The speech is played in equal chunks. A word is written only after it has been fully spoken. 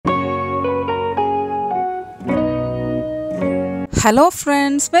Hello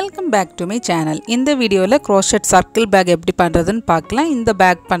friends, welcome back to my channel. In the video la crochet circle bag எப்படி பண்றதுன்னு பார்க்கலாம். இந்த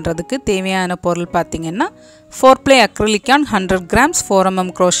bag பண்றதுக்கு தேவையான பொருள் பாத்தீங்கன்னா 4 ply acrylic yarn 100 grams, 4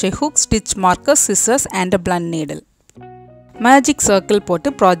 mm crochet hook, stitch marker, scissors and a blunt needle. Magic circle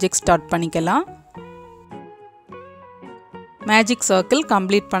போட்டு project start பண்ணிக்கலாம். Magic circle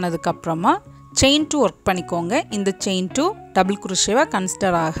complete பண்ணதுக்கு அப்புறமா chain 2 work பண்ணிக்கோங்க. இந்த chain 2 double crochet-வா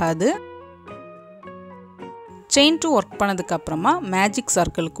consider ஆகாது. Chain 2 work பண்ணதுக்கு அப்புறமா magic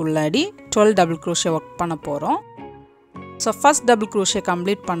circle குள்ளாடி 12 double crochet work பண்ண போறோம். So first double crochet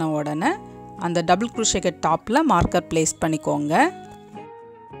complete பண்ண உடனே அந்த double crochet க்கு டாப்ல marker place பண்ணிக்கோங்க.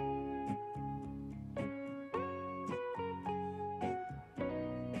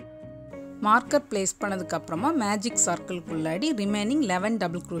 Marker place பண்ணதுக்கு அப்புறமா magic circle குள்ளாடி remaining 11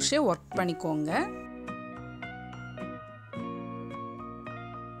 double crochet work பண்ணிக்கோங்க.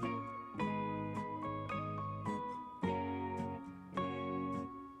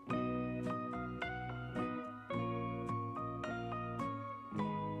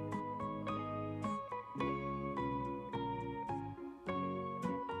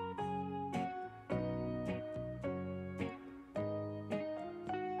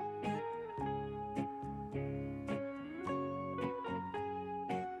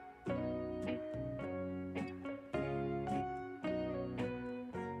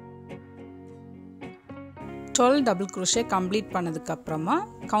 double crochet complete பண்ணதுக்கு அப்புறமா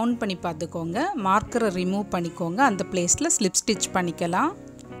கவுண்ட் பண்ணி பார்த்துக்கோங்க. மார்க்கரை ரிமூவ் பண்ணிக்கோங்க. அந்த பிளேஸ்ல ஸ்லிப் ஸ்டிட்ச் பண்ணிக்கலாம்.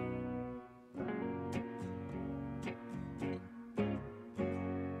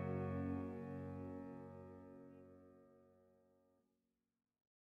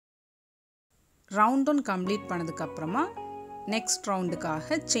 ரவுண்ட் ஒன் கம்ப்ளீட் பண்ணதுக்கு அப்புறமா நெக்ஸ்ட்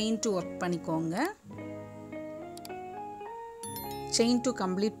ரவுண்டுக்காக chain 2 work பண்ணிக்கோங்க. chain 2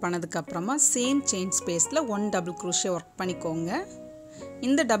 complete பண்ணதுக்கு அப்புறமா same chain spaceல 1 double crochet work பண்ணிக்கோங்க.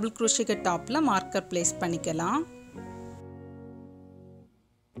 இந்த double crochet க்கு டாப்ல marker place பண்ணிக்கலாம்.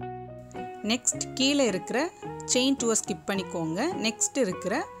 நெக்ஸ்ட் கீழ இருக்கிற chain 2 skip பண்ணிக்கோங்க. நெக்ஸ்ட்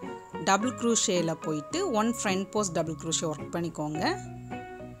இருக்கிற double crochetல போயிட்டு 1 front post double crochet work பண்ணிக்கோங்க.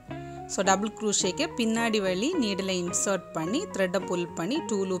 So double crochet க்கு பின்னாடி வழி needle insert பண்ணி thread pull பண்ணி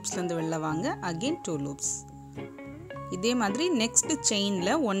 2 loops ல இருந்து வெளிய வாங்க. again 2 loops. இதே மாதிரி நெக்ஸ்ட்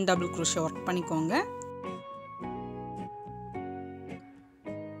செயின்ல 1 double crochet work பண்ணிக்கோங்க.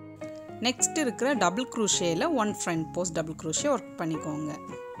 நெக்ஸ்ட் இருக்கிற double crochetல 1 front post double crochet work பண்ணிக்கோங்க.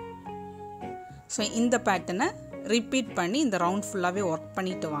 சோ இந்த பேட்டர்னை ரிப்பீட் பண்ணி இந்த ரவுண்ட் ஃபுல்லாவே work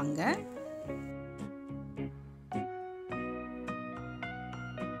பண்ணிட்டு வாங்க.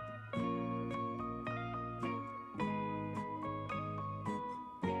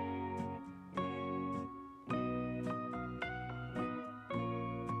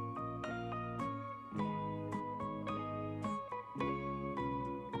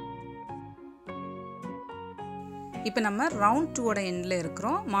 இப்போ நம்ம round 2 ஓட எண்ட்ல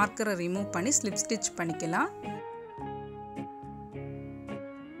இருக்கோம். மார்க்கரை ரிமூவ் பண்ணி ஸ்லிப் ஸ்டிட்ச் பண்ணிக்கலாம்.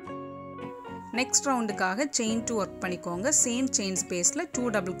 நெக்ஸ்ட் ரவுண்டுக்காக chain 2 work பண்ணிக்கோங்க. Same chain spaceல 2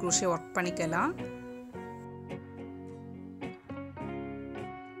 double crochet work பண்ணிக்கலாம்.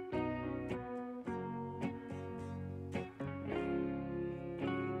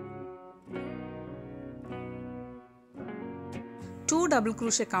 double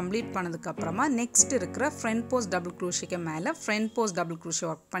crochet complete பண்ணதுக்கு அப்புறமா நெக்ஸ்ட் இருக்கிற front post double crochet க்கு மேல front post double crochet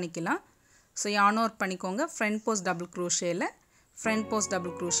work பண்ணிக்கலாம். சோ yarn over பண்ணிக்கோங்க. front post double crochetல front post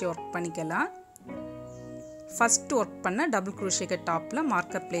double crochet work பண்ணிக்கலாம். ஃபர்ஸ்ட் work பண்ண double crochet க்கு டாப்ல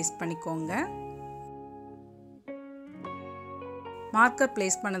marker place பண்ணிக்கோங்க. மார்க்கர்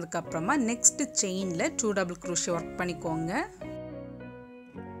place பண்ணதுக்கு அப்புறமா நெக்ஸ்ட் செயின்ல 2 double crochet work பண்ணிக்கோங்க.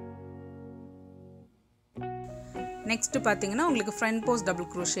 நெக்ஸ்ட் பாத்தீங்கன்னா உங்களுக்கு front post double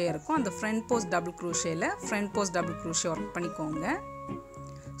crochet இருக்கும். அந்த front post double crochetல front post double crochet work பண்ணிக்கோங்க.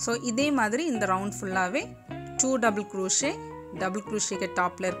 சோ இதே மாதிரி இந்த ரவுண்ட் ஃபுல்லாவே 2 double crochet க்கு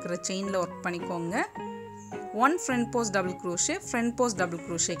டாப்ல இருக்கிற செயின்ல work பண்ணிக்கோங்க. 1 front post double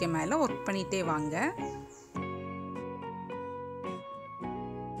crochet க்கு மேல work பண்ணிட்டே வாங்க.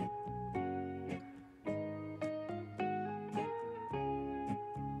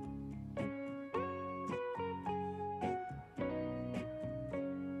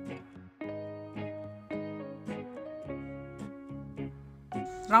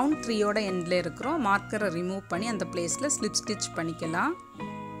 ரவுண்ட் 3 ஓட எண்ட்ல இருக்கோம். மார்க்கரை ரிமூவ் பண்ணி அந்த பிளேஸ்ல ஸ்லிப் ஸ்டிட்ச் பண்ணிக்கலாம்.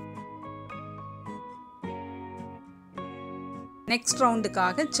 நெக்ஸ்ட்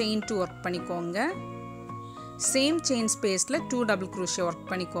ரவுண்டுக்காக chain 2 work பண்ணிக்கோங்க. Same chain spaceல 2 double crochet work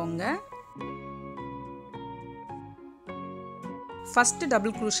பண்ணிக்கோங்க. ஃபர்ஸ்ட்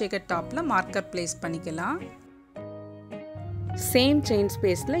டபுள் crochet க்கு டாப்ல மார்க்கர் place பண்ணிக்கலாம். சேம் செயின்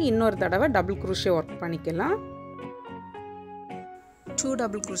ஸ்பேஸில் இன்னொரு தடவை டபுள் க்ரோஷே ஒர்க் பண்ணிக்கலாம். 2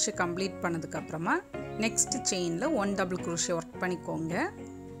 டபுள் க்ரோஷே கம்ப்ளீட் பண்ணதுக்கப்புறமா நெக்ஸ்ட் செயினில் 1 டபுள் க்ரோஷே ஒர்க் பண்ணிக்கோங்க.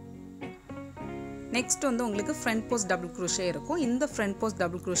 நெக்ஸ்ட் வந்து உங்களுக்கு ஃப்ரண்ட் போஸ்ட் டபுள் க்ரோஷே இருக்கும். இந்த ஃப்ரண்ட் போஸ்ட்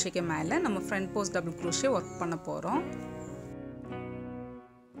டபுள் க்ரோஷேக்கு மேலே நம்ம front post double crochet work பண்ண போகிறோம்.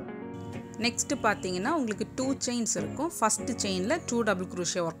 நெக்ஸ்ட் பார்த்தீங்கன்னா உங்களுக்கு 2 செயின்ஸ் இருக்கும். ஃபர்ஸ்ட் செயினில் 2 டபுள்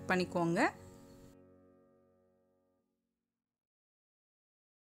க்ரோஷே ஒர்க் பண்ணிக்கோங்க.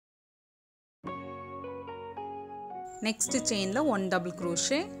 நெக்ஸ்ட் செயினில் 1 டபுள்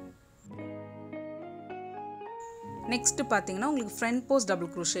க்ரோஷே. நெக்ஸ்ட் பார்த்தீங்கன்னா உங்களுக்கு ஃப்ரண்ட் போஸ்ட்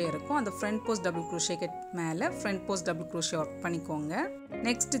டபுள் க்ரோஷே இருக்கும். அந்த ஃப்ரண்ட் போஸ்ட் டபுள் க்ரோஷேக்கு மேலே front post double crochet work பண்ணிக்கோங்க.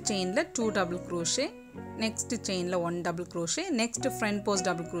 நெக்ஸ்ட் செயினில் 2 டபுள் க்ரோஷே. நெக்ஸ்ட் செயினில் 1 double crochet. Next front post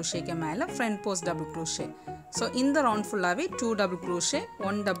double க்ரோஷேக்கு மேலே front post double crochet. So இந்த ரவுண்ட் ஃபுல்லாகவே 2 double crochet,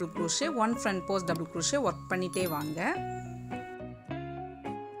 1 double crochet, 1 front post double crochet work பண்ணிகிட்டே வாங்க.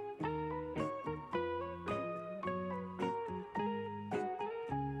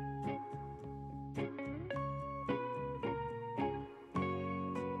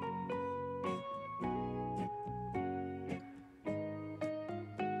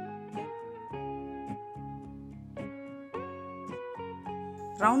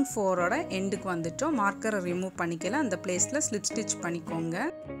 Round 4ஓட எண்டுக்கு வந்துட்டோம். மார்க்கரை ரிமூவ் பண்ணிக்கலாம். அந்த பிளேஸில் ஸ்லிப் ஸ்டிச் பண்ணிக்கோங்க.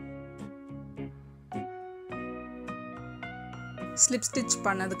 ஸ்லிப் ஸ்டிச்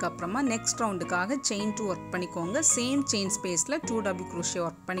பண்ணதுக்கப்புறமா நெக்ஸ்ட் ரவுண்டுக்காக செயின் 2 ஒர்க் பண்ணிக்கோங்க. சேம் செயின் ஸ்பேஸில் 2 டபுள் க்ரோஷே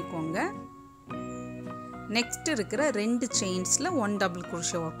ஒர்க் பண்ணிக்கோங்க. நெக்ஸ்ட் இருக்கிற 2 செயின்ஸில் 1 டபுள்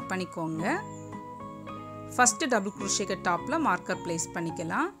க்ரோஷே ஒர்க் பண்ணிக்கோங்க. ஃபர்ஸ்ட் டபுள் க்ரோஷேக்கு டாப்பில் மார்க்கர் பிளேஸ்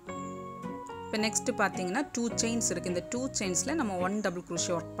பண்ணிக்கலாம். இப்போ நெக்ஸ்ட் பார்த்தீங்கன்னா 2 செயின்ஸ் இருக்குது. இந்த 2 செயின்ஸில் நம்ம 1 டபுள்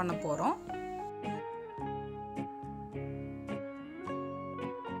க்ரோஷே ஒர்க் பண்ண போகிறோம்.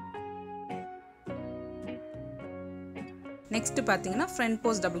 நெக்ஸ்ட் பார்த்தீங்கன்னா ஃப்ரண்ட்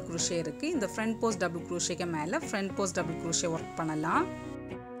போஸ்ட் டபுள் க்ரோஷே இருக்குது. இந்த ஃப்ரண்ட் போஸ்ட் டபுள் க்ரோஷேக்கு மேலே front post double crochet work பண்ணலாம்.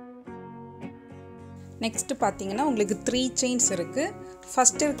 நெக்ஸ்ட் பார்த்தீங்கன்னா உங்களுக்கு 3 செயின்ஸ் இருக்குது.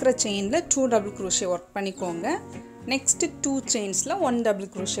 ஃபர்ஸ்ட் இருக்கிற செயினில் 2 டபுள் க்ரோஷே ஒர்க் பண்ணிக்கோங்க. நெக்ஸ்ட் 2 செயின்ஸில் 1 டபுள்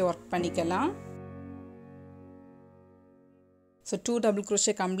க்ரோஷே ஒர்க் பண்ணிக்கலாம். ஸோ 2 டபுள்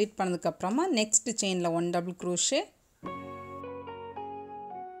க்ரோஷே கம்ப்ளீட் பண்ணதுக்கப்புறமா நெக்ஸ்ட் செயினில் 1 டபுள் க்ரோஷே.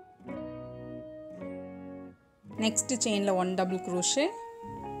 நெக்ஸ்ட் செயினில் 1 டபுள் க்ரோஷே.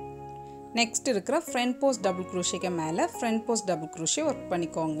 நெக்ஸ்ட் இருக்கிற ஃப்ரண்ட் போஸ்ட் டபுள் க்ரோஷேக்கு மேலே front post double crochet work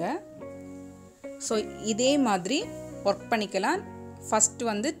பண்ணிக்கோங்க. ஸோ இதே மாதிரி ஒர்க் பண்ணிக்கலாம். ஃபர்ஸ்ட்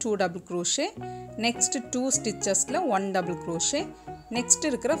வந்து 2 double crochet. Next 2 ஸ்டிச்சஸில் 1 double crochet. Next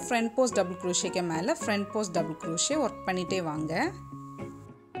இருக்கிற ஃப்ரண்ட் போஸ்ட் டபுள் க்ரோஷேக்கு மேலே front post double crochet work பண்ணிகிட்டே வாங்க.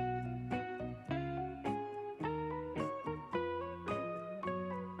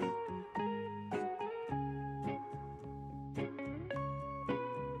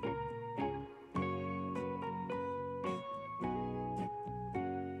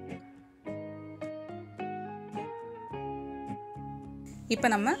 இப்போ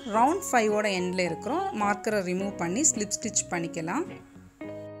நம்ம ரவுண்ட் 5ஓட எண்டில் இருக்கிறோம். மார்க்கரை ரிமூவ் பண்ணி ஸ்லிப் ஸ்டிச் பண்ணிக்கலாம்.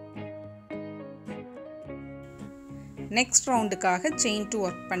 நெக்ஸ்ட் ரவுண்டுக்காக செயின் 2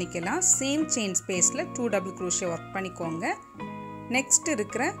 ஒர்க் பண்ணிக்கலாம். சேம் செயின் ஸ்பேஸில் 2 டபுள் க்ரோஷே ஒர்க் பண்ணிக்கோங்க. நெக்ஸ்ட்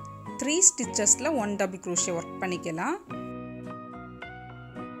இருக்கிற 3 ஸ்டிச்சஸில் 1 டபுள் க்ரோஷே ஒர்க் பண்ணிக்கலாம்.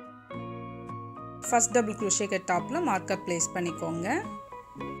 ஃபர்ஸ்ட் டபுள் க்ரோஷேக்கு டாப்பில் மார்க்கர் பிளேஸ் பண்ணிக்கோங்க.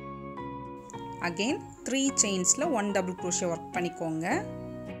 அகெயின் 3 செயின்ஸில் 1 டபுள் க்ரோஷே ஒர்க் பண்ணிக்கோங்க.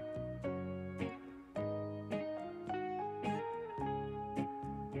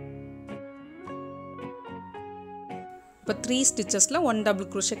 இப்போ 3 ஸ்டிச்சஸில் 1 டபுள்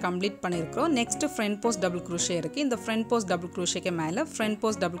க்ரோஷே கம்ப்ளீட் பண்ணியிருக்கிறோம். Next front post double crochet இருக்குது. இந்த ஃப்ரண்ட் போஸ்ட் டபுள் க்ரோஷேக்கு மேலே front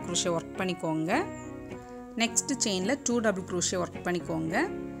post double crochet work பண்ணிக்கோங்க. நெக்ஸ்ட் செயினில் 2 டபுள் க்ரோஷே ஒர்க் பண்ணிக்கோங்க.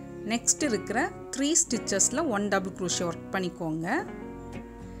 நெக்ஸ்ட் இருக்கிற 3 ஸ்டிச்சஸில் 1 டபுள் க்ரோஷே ஒர்க் பண்ணிக்கோங்க.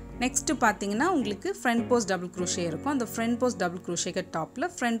 நெக்ஸ்ட் பார்த்தீங்கன்னா உங்களுக்கு ஃப்ரண்ட் போஸ்ட் டபுள் க்ரோஷே இருக்கும். அந்த ஃப்ரண்ட் போஸ்ட் டபுள் க்ரோஷேக்கு டாப்பில்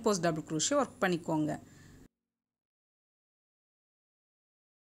front post double crochet work பண்ணிக்கோங்க.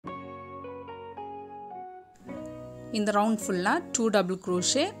 இந்த ரவுண்ட் ஃபுல்லாக 2 double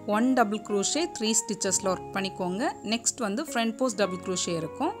crochet, 1 double crochet 3 ஸ்டிச்சஸில் work பண்ணிக்கோங்க. நெக்ஸ்ட் வந்து ஃப்ரண்ட் போஸ்ட் டபுள் க்ரோஷே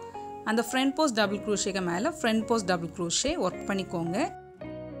இருக்கும். அந்த ஃப்ரண்ட் போஸ்ட் டபுள் க்ரோஷேக்கு மேலே front post double crochet work பண்ணிக்கோங்க.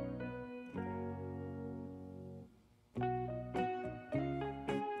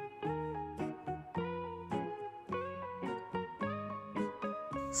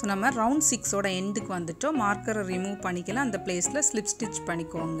 ஸோ நம்ம ரவுண்ட் 6ஓட எண்டுக்கு வந்துட்டோம். மார்க்கரை ரிமூவ் பண்ணிக்கலாம். அந்த பிளேஸில் ஸ்லிப் ஸ்டிச்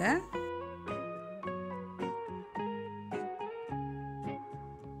பண்ணிக்கோங்க.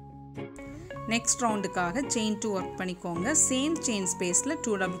 நெக்ஸ்ட் ரவுண்டுக்காக செயின் 2 ஒர்க் பண்ணிக்கோங்க. சேம் செயின் ஸ்பேஸில்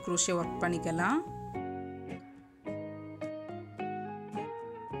 2 டபுள் க்ரோஷே ஒர்க் பண்ணிக்கலாம்.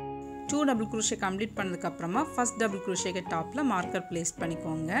 2 double crochet கம்ப்ளீட் பண்ணதுக்கு அப்புறமா ஃபர்ஸ்ட் டபுள் crochet டாப்ல மார்க்கர் பிளேஸ்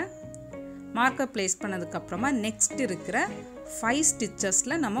பண்ணிக்கோங்க. மார்க்கர் பிளேஸ் பண்ணதுக்கு அப்புறமா நெக்ஸ்ட் இருக்கிற 5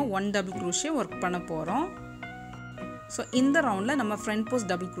 ஸ்டிச்சஸ்ல நம்ம 1 double crochet வர்க் பண்ண போறோம். சோ இந்த ரவுண்ட்ல நம்ம front post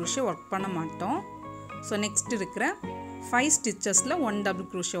double crochet work பண்ண மாட்டோம். சோ நெக்ஸ்ட் இருக்கிற 5 ஸ்டிச்சஸ்ல 1 double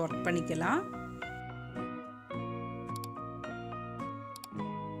crochet வர்க் பண்ணிக்கலாம்.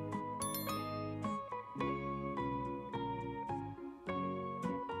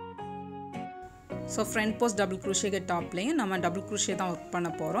 So front post double crochet के top லையும் நம்ம double crochet தான் work பண்ண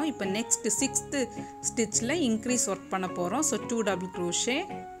போறோம். இப்போ next 6th stitchல increase work பண்ண போறோம். So 2 double crochet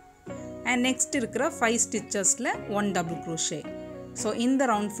and next இருக்கிற 5 stitchesல 1 double crochet. So இந்த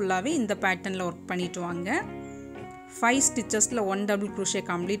round ஃபுல்லாவே இந்த patternல work பண்ணிட்டு வாங்க. 5 stitchesல 1 double crochet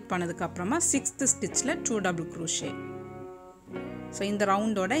complete பண்ணதுக்கு அப்புறமா 6th stitchல 2 double crochet. So இந்த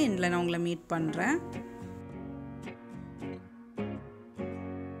roundோட endல நான் உங்களை மீட் பண்றேன்.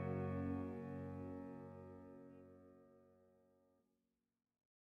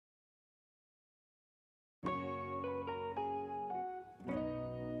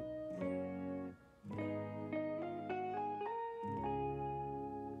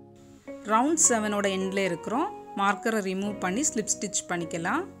 round 7 ஓட எண்ட்ல இருக்குறோம். மார்க்கரை ரிமூவ் பண்ணி ஸ்லிப் ஸ்டிட்ச்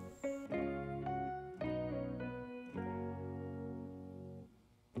பண்ணிக்கலாம்.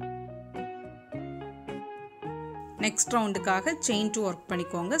 நெக்ஸ்ட் ரவுண்டுக்காக chain 2 வர்க்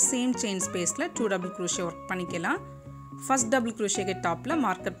பண்ணிக்கோங்க. சேம் chain ஸ்பேஸ்ல 2 double crochet வர்க் பண்ணிக்கலாம். ஃபர்ஸ்ட் double crochet के டாப்ல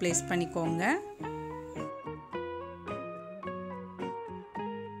மார்க்கர் பிளேஸ் பண்ணிக்கோங்க.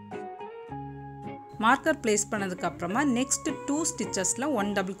 மார்க்கர் பிளேஸ் பண்ணதுக்கு அப்புறமா நெக்ஸ்ட் 2 ஸ்டிச்சஸ்ல 1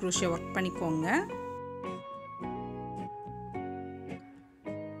 double crochet வர்க் பண்ணிக்கோங்க.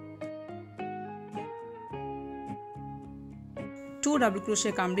 டூ double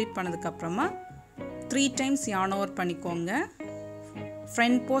crochet கம்ப்ளீட் பண்ணதுக்கு அப்புறமா 3 times yarn over பண்ணிக்கோங்க.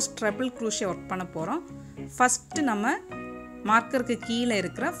 front post treble crochet work பண்ண போறோம். ஃபர்ஸ்ட் நம்ம மார்க்கருக்கு கீழ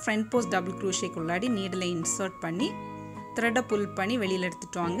இருக்கிற front post double crochet குள்ளாடி நீடிலை insert பண்ணி thread pull பண்ணி வெளியில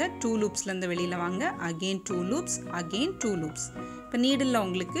எடுத்துட்டு வாங்க. 2 loopsல இருந்து வெளியில வாங்க. again 2 loops, again 2 loops. இப்போ நீடில்ல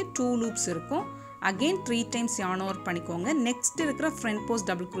உங்களுக்கு 2 loops இருக்கும். again 3 times yarn over பண்ணிக்கோங்க. next இருக்கிற front post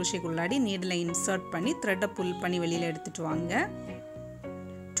double crochet குள்ளாடி நீடிலை insert பண்ணி thread pull பண்ணி வெளியில எடுத்துட்டு வாங்க.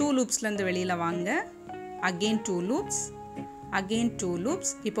 2 loopsல இருந்து வெளியில வாங்க. again 2 loops, again 2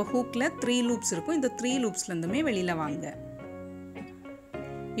 loops. இப்போ hookல 3 loops இருக்கும். இந்த 3 loopsல இருந்துமே வெளியில வாங்க.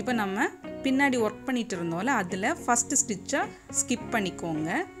 இப்போ நம்ம பின்னாடி வர்க் பண்ணிட்டு இருந்தோம்ல அதுல ஃபர்ஸ்ட் ஸ்டிட்சை ஸ்கிப் பண்ணிக்கோங்க.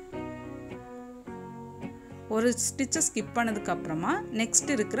 ஒரு ஸ்டிட்சை ஸ்கிப் பண்ணதுக்கு அப்புறமா நெக்ஸ்ட்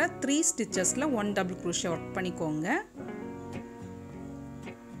இருக்கிற 3 ஸ்டிச்சஸ்ல 1 double crochet வர்க் பண்ணிக்கோங்க.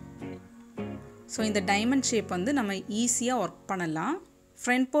 சோ இந்த டைமண்ட் ஷேப் வந்து நம்ம ஈஸியா வர்க் பண்ணலாம்.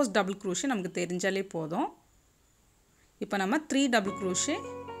 front post double crochet நமக்கு தெரிஞ்சாலே போதும். இப்போ நம்ம 3 double crochet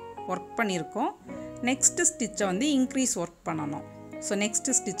வர்க் பண்ணிருக்கோம். நெக்ஸ்ட் ஸ்டிட்சை வந்து இன்கிரீஸ் வர்க் பண்ணனும். So next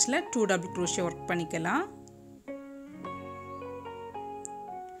stitchல 2 double crochet work பண்ணிக்கலாம்.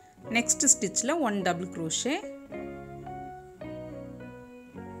 next stitchல 1 double crochet.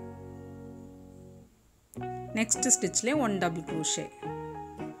 next stitchல 1 double crochet.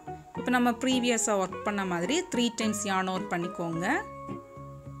 இப்போ நம்ம previously work பண்ண மாதிரி 3 times yarn over பண்ணிக்கோங்க.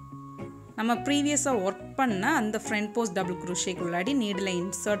 நம்ம previously work பண்ண அந்த front post double crochet குள்ளாடி நீடிலை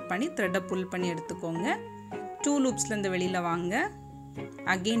insert பண்ணி thread pull பண்ணி எடுத்துக்கோங்க. 2 loopsல இருந்து வெளியில வாங்க.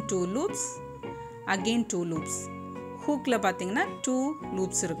 again 2 loops, again 2 loops. hookல பாத்தீங்கன்னா 2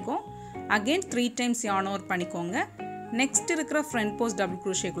 loops இருக்கும். again 3 times yarn over பண்ணிக்கோங்க. next இருக்கிற front post double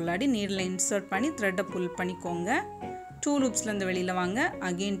crochet குள்ளாடி நீடிலை insert பண்ணி thread pull பண்ணிக்கோங்க. 2 loopsல இருந்து வெளியில வாங்க.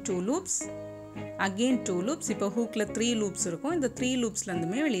 again 2 loops, again 2 loops. இப்போ hookல 3 loops இருக்கும். இந்த 3 loopsல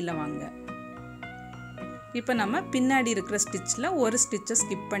இருந்துமே வெளியில வாங்க. இப்போ நம்ம பின்னாடி இருக்கிற ஸ்டிட்ச்ல ஒரு ஸ்டிட்சை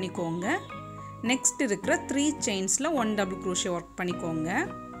ஸ்கிப் பண்ணிக்கோங்க. நெக்ஸ்ட் இருக்கிற 3 chainsல 1 double crochet வர்க் பண்ணிக்கோங்க.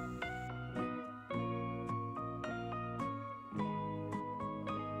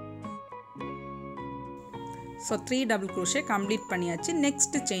 So 3 double crochet complete பண்ணியாச்சு.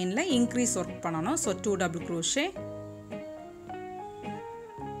 நெக்ஸ்ட் chainல increase வர்க் பண்ணனும். So 2 double crochet.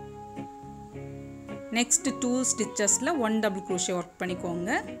 Next 2 stitchesல 1 double crochet work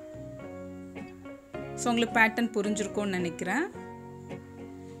பண்ணிக்கோங்க. So உங்களுக்கு பேட்டர்ன் புரிஞ்சிருக்கும்னு நினைக்கிறேன்.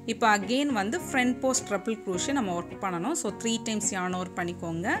 இப்போ again வந்து front post triple crochet நம்ம work பண்ணனும். So 3 times yarn over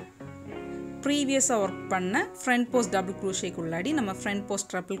பண்ணிக்கோங்க. previously work பண்ண front post double crochet குள்ளாடி நம்ம front post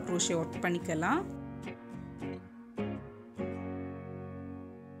triple crochet work பண்ணிக்கலாம்.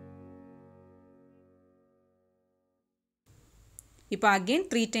 இப்போ again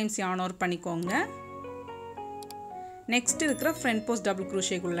 3 times yarn over பண்ணிக்கோங்க. next இருக்கிற front post double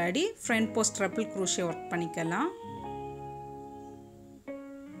crochet குள்ளாடி front post triple crochet work பண்ணிக்கலாம்.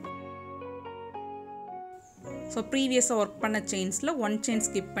 ஸோ ப்ரீவியஸாக ஒர்க் பண்ண செயின்ஸில் 1 செயின்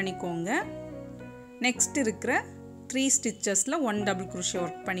ஸ்கிப் பண்ணிக்கோங்க. நெக்ஸ்ட் இருக்கிற 3 ஸ்டிச்சஸில் 1 டபுள் க்ரோஷே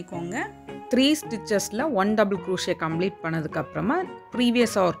ஒர்க் பண்ணிக்கோங்க. 3 ஸ்டிச்சஸில் 1 டபுள் க்ரோஷே கம்ப்ளீட் பண்ணதுக்கப்புறமா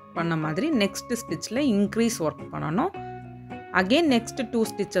ப்ரீவியஸாக ஒர்க் பண்ண மாதிரி நெக்ஸ்ட் ஸ்டிச்சில் இன்க்ரீஸ் ஒர்க் பண்ணணும். அகெயின் நெக்ஸ்ட் 2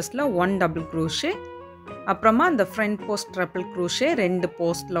 ஸ்டிச்சஸில் 1 டபுள் க்ரோஷே, அப்புறமா அந்த ஃப்ரண்ட் போஸ்ட் ட்ரிபிள் க்ரோஷே 2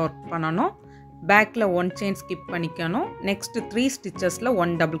 போஸ்ட்டில் ஒர்க் பண்ணணும். பேக்கில் 1 செயின் ஸ்கிப் பண்ணிக்கணும். Next 3 ஸ்டிச்சஸில்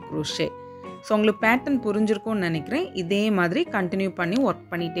 1 double crochet. ஸோ உங்களுக்கு பேட்டர்ன் புரிஞ்சிருக்கும்னு நினைக்கிறேன். இதே மாதிரி கண்டினியூ பண்ணி ஒர்க்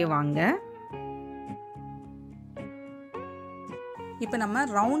பண்ணிகிட்டே வாங்க. இப்போ நம்ம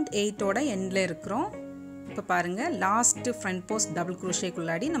ரவுண்ட் 8ஓட எண்டில் இருக்கிறோம். இப்போ பாருங்கள், லாஸ்ட்டு ஃப்ரண்ட் போஸ்ட் டபுள்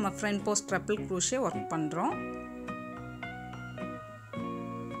க்ரோஷேக்குள்ளாடி நம்ம front post triple crochet work பண்ணுறோம்.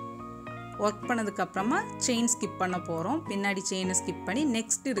 ஒர்க் பண்ணதுக்கப்புறமா செயின் ஸ்கிப் பண்ண போகிறோம். பின்னாடி செயினை ஸ்கிப் பண்ணி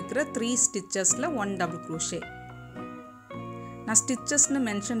நெக்ஸ்ட் இருக்கிற 3 ஸ்டிச்சஸில் 1 டபுள் க்ரோஷே. நான் ஸ்டிச்சஸ்னு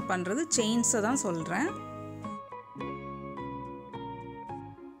மென்ஷன் பண்ணுறது செயின்ஸை தான் சொல்கிறேன்.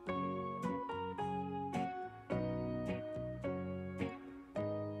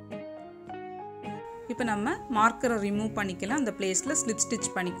 இப்போ நம்ம மார்க்கரை ரிமூவ் பண்ணிக்கலாம். அந்த பிளேஸில் ஸ்லிப்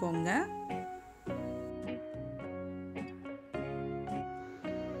ஸ்டிச் பண்ணிக்கோங்க.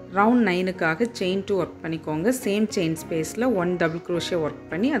 ரவுண்ட் 9க்காக செயின் 2 ஒர்க் பண்ணிக்கோங்க. சேம் செயின் ஸ்பேஸில் 1 டபுள் க்ரோஷே ஒர்க்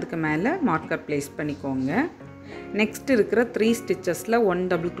பண்ணி அதுக்கு மேலே மார்க்கர் ப்ளேஸ் பண்ணிக்கோங்க. நெக்ஸ்ட் இருக்கிற 3 ஸ்டிச்சஸில் 1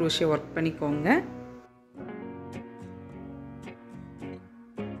 டபுள் க்ரோஷே ஒர்க் பண்ணிக்கோங்க.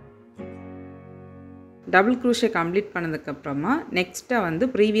 டபுள் க்ரோஷே கம்ப்ளீட் பண்ணதுக்கப்புறமா நெக்ஸ்ட்டாக வந்து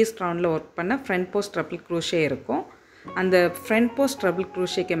ப்ரீவியஸ் ரவுண்டில் ஒர்க் பண்ண ஃப்ரண்ட் போஸ்ட் ட்ரிபிள் க்ரோஷே இருக்கும். அந்த ஃப்ரண்ட் போஸ்ட் ட்ரிபிள்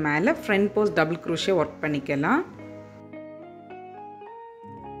க்ரோஷேக்கு மேலே front post double crochet work பண்ணிக்கலாம்.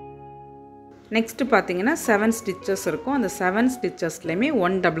 நெக்ஸ்ட்டு பார்த்தீங்கன்னா 7 ஸ்டிச்சஸ் இருக்கும். அந்த 7 ஸ்டிச்சஸ்லையுமே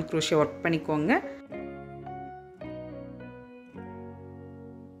 1 டபுள் க்ரோஷே ஒர்க் பண்ணிக்கோங்க.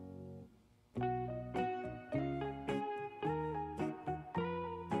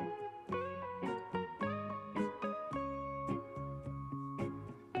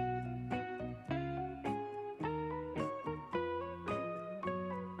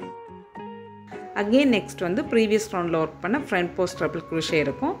 அகெயின் நெக்ஸ்ட் வந்து ப்ரீவியஸ் ரவுண்டில் ஒர்க் பண்ண ஃப்ரண்ட் போஸ்ட் ட்ரிபிள் க்ரோஷே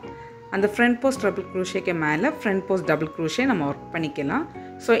இருக்கும். அந்த ஃப்ரண்ட் போஸ்ட் ட்ரிபிள் க்ரோஷேக்கு மேலே ஃப்ரண்ட் போஸ்ட் டபுள் க்ரோஷே நம்ம ஒர்க் பண்ணிக்கலாம்.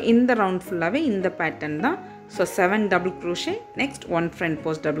 ஸோ இந்த ரவுண்ட் ஃபுல்லாகவே இந்த பேட்டர்ன் தான். So 7 double crochet, next 1 front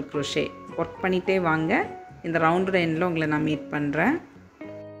post double crochet work பண்ணிகிட்டே வாங்க. இந்த ரவுண்டோட எண்டில் உங்களை நான் மீட் பண்ணுறேன்.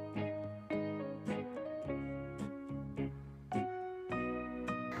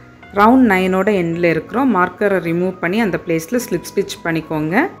 ரவுண்ட் 9ஓட எண்டில் இருக்கிறோம். மார்க்கரை ரிமூவ் பண்ணி அந்த பிளேஸில் ஸ்லிப் ஸ்டிச்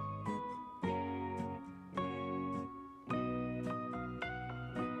பண்ணிக்கோங்க.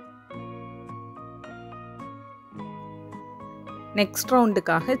 நெக்ஸ்ட்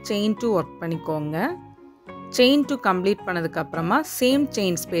ரவுண்டுக்காக செயின் 2 ஒர்க் பண்ணிக்கோங்க. செயின் 2 கம்ப்ளீட் பண்ணதுக்கப்புறமா சேம்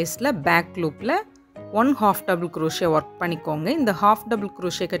செயின் ஸ்பேஸில் பேக் லூப்பில் 1 ஹாஃப் டபுள் க்ரோஷே ஒர்க் பண்ணிக்கோங்க. இந்த ஹாஃப் டபுள்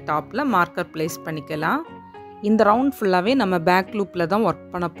க்ரோஷேக்கு டாப்பில் மார்க்கர் ப்ளேஸ் பண்ணிக்கலாம். இந்த ரவுண்ட் ஃபுல்லாகவே நம்ம பேக் லூப்பில் தான் ஒர்க்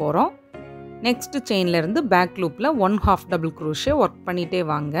பண்ண போகிறோம். நெக்ஸ்ட் செயின்லேருந்து பேக் லூப்பில் 1 ஹாஃப் டபுள் க்ரோஷே ஒர்க் பண்ணிகிட்டே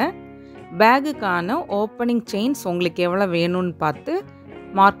வாங்க. பேகுக்கான ஓப்பனிங் செயின்ஸ் உங்களுக்கு எவ்வளோ வேணும்னு பார்த்து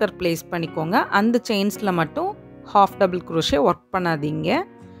மார்க்கர் ப்ளேஸ் பண்ணிக்கோங்க. அந்த செயின்ஸில் மட்டும் ஹாஃப் டபுள் க்ரோஷே ஒர்க் பண்ணாதீங்க.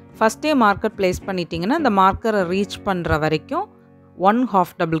 ஃபஸ்ட்டே மார்க்கர் ப்ளேஸ் பண்ணிட்டீங்கன்னா அந்த மார்க்கரை ரீச் பண்ணுற வரைக்கும் 1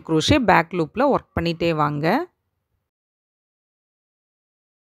 ஹாஃப் டபுள் க்ரோஷே பேக் லூப்பில் ஒர்க் பண்ணிகிட்டே வாங்க.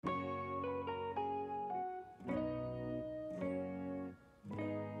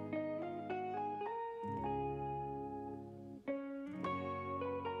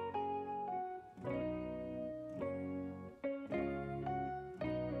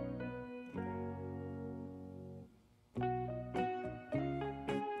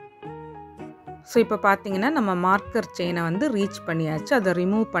 ஸோ இப்போ பார்த்தீங்கன்னா நம்ம மார்க்கர் செயினை வந்து ரீச் பண்ணியாச்சு. அதை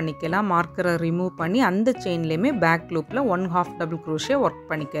ரிமூவ் பண்ணிக்கலாம். மார்க்கரை ரிமூவ் பண்ணி அந்த செயின்லேயுமே பேக் லூப்பில் 1 ஹாஃப் டபுள் க்ரோஷே ஒர்க்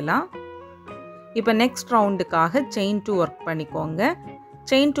பண்ணிக்கலாம். இப்போ நெக்ஸ்ட் ரவுண்டுக்காக செயின் 2 ஒர்க் பண்ணிக்கோங்க.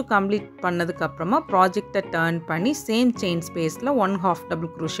 செயின் 2 கம்ப்ளீட் பண்ணதுக்கப்புறமா ப்ராஜெக்டை டர்ன் பண்ணி சேம் செயின் ஸ்பேஸில் 1 ஹாஃப்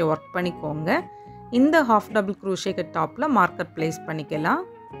டபுள் க்ரோஷே ஒர்க் பண்ணிக்கோங்க. இந்த ஹாஃப் டபுள் க்ரோஷேக்கு டாப்பில் மார்க்கர் ப்ளேஸ் பண்ணிக்கலாம்.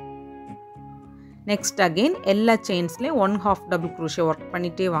 நெக்ஸ்ட் அகெயின் எல்லா செயின்ஸ்லேயும் 1 ஹாஃப் டபுள் க்ரோஷே ஒர்க்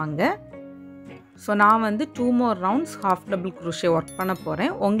பண்ணிகிட்டே வாங்க. ஸோ நான் வந்து 2 more rounds half double crochet work பண்ண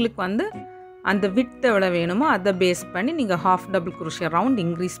போகிறேன். உங்களுக்கு வந்து அந்த விட்த் எவ்வளோ வேணுமோ அதை பேஸ் பண்ணி நீங்கள் half double crochet round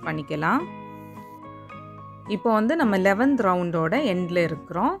increase பண்ணிக்கலாம். இப்போ வந்து நம்ம 11th ரவுண்டோட எண்டில்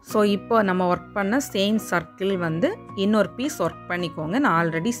இருக்கிறோம். ஸோ இப்போ நம்ம ஒர்க் பண்ண சேம் சர்க்கிள் வந்து இன்னொரு பீஸ் ஒர்க் பண்ணிக்கோங்க. நான்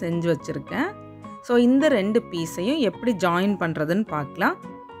ஆல்ரெடி செஞ்சு வச்சுருக்கேன். ஸோ இந்த 2 பீஸையும் எப்படி ஜாயின் பண்ணுறதுன்னு பார்க்கலாம்.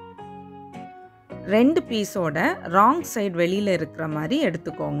 2 பீஸோட ராங் சைடு வெளியில் இருக்கிற மாதிரி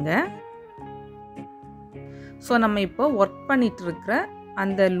எடுத்துக்கோங்க. ஸோ நம்ம இப்போ ஒர்க் பண்ணிகிட்டு இருக்கிற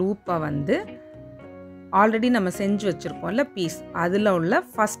அந்த லூப்பை வந்து ஆல்ரெடி நம்ம செஞ்சு வச்சுருக்கோம்ல பீஸ், அதில் உள்ள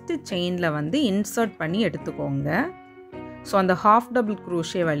ஃபஸ்ட்டு செயினில் வந்து இன்சர்ட் பண்ணி எடுத்துக்கோங்க. ஸோ அந்த ஹாஃப் டபுள்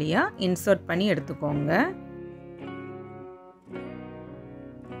க்ரூஷே வழியாக இன்சர்ட் பண்ணி எடுத்துக்கோங்க.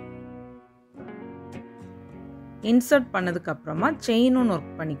 இன்சர்ட் பண்ணதுக்கப்புறமா செயின் ஒன்று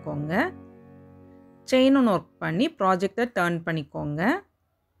ஒர்க் பண்ணிக்கோங்க. செயின் ஒன்று ஒர்க் பண்ணி ப்ராஜெக்டை டர்ன் பண்ணிக்கோங்க.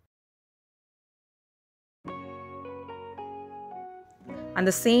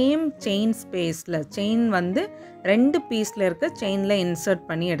 அந்த சேம் செயின் ஸ்பேஸில் செயின் வந்து 2 பீஸில் இருக்க செயினில் இன்சர்ட்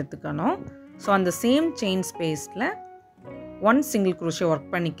பண்ணி எடுத்துக்கணும். ஸோ அந்த சேம் செயின் ஸ்பேஸில் 1 சிங்கிள் க்ரூஷே ஒர்க்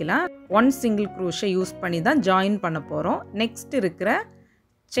பண்ணிக்கலாம். 1 சிங்கிள் க்ரூஷே யூஸ் பண்ணி தான் ஜாயின் பண்ண போகிறோம். நெக்ஸ்ட் இருக்கிற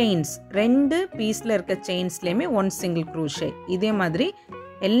செயின்ஸ் 2 பீஸில் இருக்க செயின்ஸ்லேயுமே 1 சிங்கிள் க்ரூஷே. இதே மாதிரி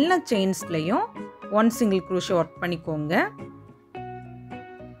எல்லா செயின்ஸ்லேயும் 1 சிங்கிள் க்ரூஷே ஒர்க் பண்ணிக்கோங்க.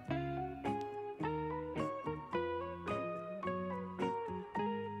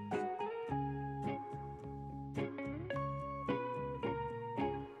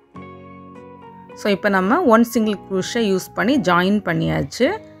 ஸோ இப்போ நம்ம 1 சிங்கிள் க்ரூஷே யூஸ் பண்ணி ஜாயின் பண்ணியாச்சு.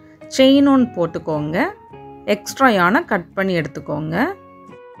 செயின் ஒன்று போட்டுக்கோங்க. எக்ஸ்ட்ரா யானை கட் பண்ணி எடுத்துக்கோங்க.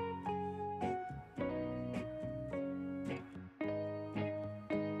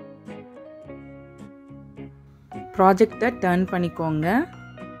 ப்ராஜெக்டை டர்ன் பண்ணிக்கோங்க.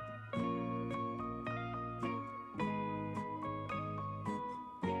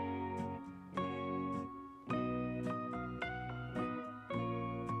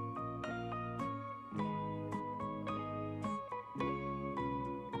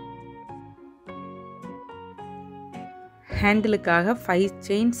 ஹேண்டிலுக்காக 5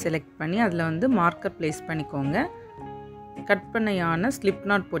 செயின் செலக்ட் பண்ணி அதில் வந்து மார்க்கர் ப்ளேஸ் பண்ணிக்கோங்க. கட் பண்ண யானை ஸ்லிப்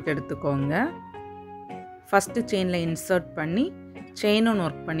நாட் போட்டு எடுத்துக்கோங்க. ஃபஸ்ட்டு செயினில் இன்சர்ட் பண்ணி செயின் ஒன்று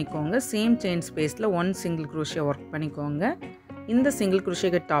ஒர்க் பண்ணிக்கோங்க. சேம் செயின் ஸ்பேஸில் 1 சிங்கிள் க்ரூஷே ஒர்க் பண்ணிக்கோங்க. இந்த சிங்கிள்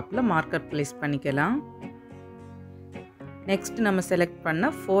க்ரூஷேக்கு டாப்பில் மார்க்கர் ப்ளேஸ் பண்ணிக்கலாம். நெக்ஸ்ட் நம்ம செலக்ட்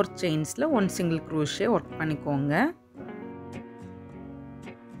பண்ண 4 செயின்ஸில் 1 சிங்கிள் க்ரூஷே ஒர்க் பண்ணிக்கோங்க.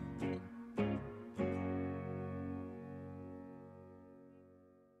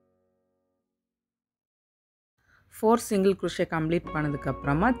 ஃபோர் சிங்கிள் க்ரூஷே கம்ப்ளீட்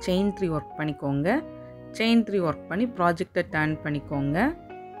பண்ணதுக்கப்புறமா செயின் 3 ஒர்க் பண்ணிக்கோங்க. செயின் 3 ஒர்க் பண்ணி ப்ராஜெக்டை டர்ன் பண்ணிக்கோங்க.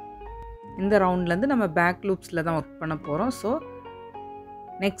 இந்த ரவுண்ட்லேருந்து நம்ம பேக் லூப்ஸில் தான் ஒர்க் பண்ண போகிறோம். ஸோ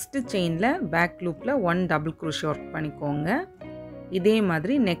நெக்ஸ்ட்டு செயினில் பேக் லூப்பில் 1 டபுள் க்ரூஷே ஒர்க் பண்ணிக்கோங்க. இதே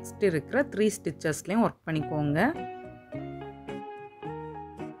மாதிரி நெக்ஸ்ட் இருக்கிற 3 ஸ்டிச்சஸ்லேயும் ஒர்க் பண்ணிக்கோங்க.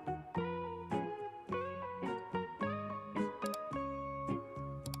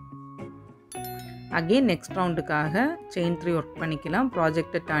 அகெயின் நெக்ஸ்ட் ரவுண்டுக்காக செயின் 3 ஒர்க் பண்ணிக்கலாம்.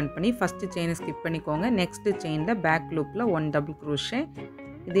 ப்ராஜெக்டை டர்ன் பண்ணி ஃபஸ்ட்டு செயினை ஸ்கிப் பண்ணிக்கோங்க. நெக்ஸ்ட்டு செயினில் பேக் லூப்பில் 1 டபுள் க்ரூஷே.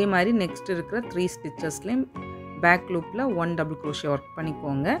 இதே மாதிரி நெக்ஸ்ட் இருக்கிற 3 ஸ்டிச்சஸ்லேயும் பேக் லூப்பில் 1 டபுள் க்ரூஷே ஒர்க்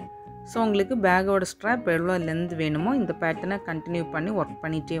பண்ணிக்கோங்க. ஸோ உங்களுக்கு பேக்கோட ஸ்ட்ராப் எவ்வளோ லென்த் வேணுமோ இந்த பேட்டர்னை கண்டினியூ பண்ணி ஒர்க்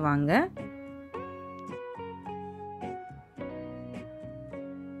பண்ணிகிட்டே வாங்க.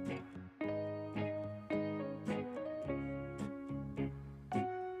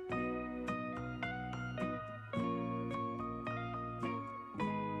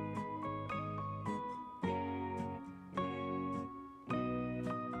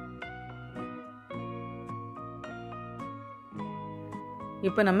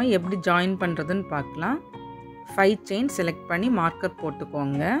 இப்போ நம்ம எப்படி ஜாயின் பண்ணுறதுன்னு பார்க்கலாம். 5 செயின் செலக்ட் பண்ணி மார்க்கர்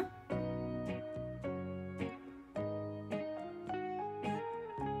போட்டுக்கோங்க.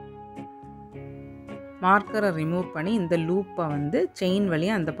 மார்க்கரை ரிமூவ் பண்ணி இந்த லூப்பை வந்து செயின்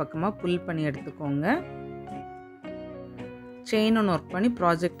வழியாக அந்த பக்கமாக புல் பண்ணி எடுத்துக்கோங்க. செயின் ஒன்று ஒர்க் பண்ணி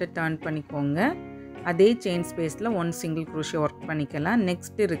ப்ராஜெக்டை டர்ன் பண்ணிக்கோங்க. அதே செயின் ஸ்பேஸில் 1 சிங்கிள் க்ரூஷே ஒர்க் பண்ணிக்கலாம்.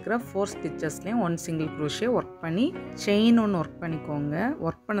 நெக்ஸ்ட் இருக்கிற 4 ஸ்டிச்சஸ்லேயும் 1 சிங்கிள் க்ரூஷே ஒர்க் பண்ணி செயின் ஒன்று ஒர்க் பண்ணிக்கோங்க.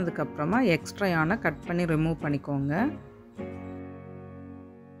 ஒர்க் பண்ணதுக்கப்புறமா எக்ஸ்ட்ரா யானை கட் பண்ணி ரிமூவ் பண்ணிக்கோங்க.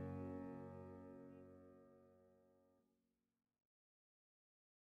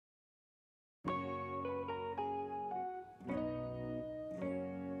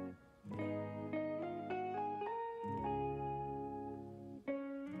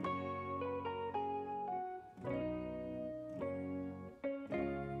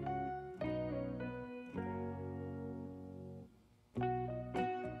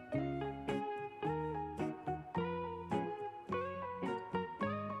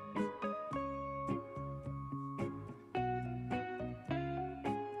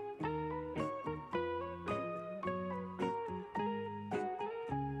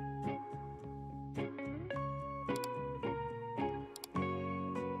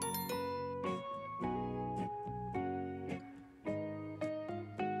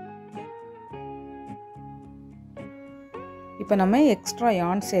 இப்போ நம்ம எக்ஸ்ட்ரா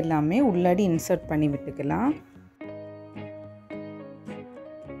yarns எல்லாமே உள்ளாடி இன்சர்ட் பண்ணி விட்டுக்கலாம்.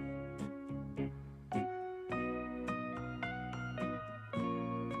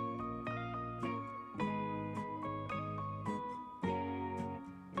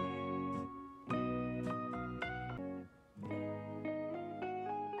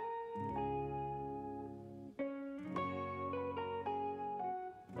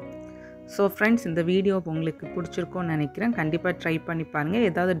 ஸோ ஃப்ரெண்ட்ஸ், இந்த வீடியோ உங்களுக்கு பிடிச்சிருக்கும்னு நினைக்கிறேன். கண்டிப்பாக ட்ரை பண்ணி பாருங்கள்.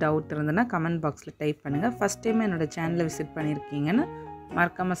 ஏதாவது டவுட் இருந்ததுன்னா கமெண்ட் பாக்ஸில் டைப் பண்ணுங்கள். ஃபஸ்ட் டைம் என்னோடய சேனலை விசிட் பண்ணியிருக்கீங்கன்னா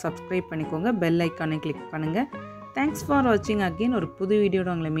மறக்காமல் சப்ஸ்கிரைப் பண்ணிக்கோங்க. பெல் ஐக்கானை கிளிக் பண்ணுங்கள். தேங்க்ஸ் ஃபார் வாட்சிங். அகெயின் ஒரு புது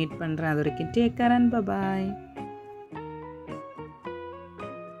வீடியோட உங்களை மீட் பண்ணுறேன். அது வரைக்கும் டேக் கேர் அண்ட் பை.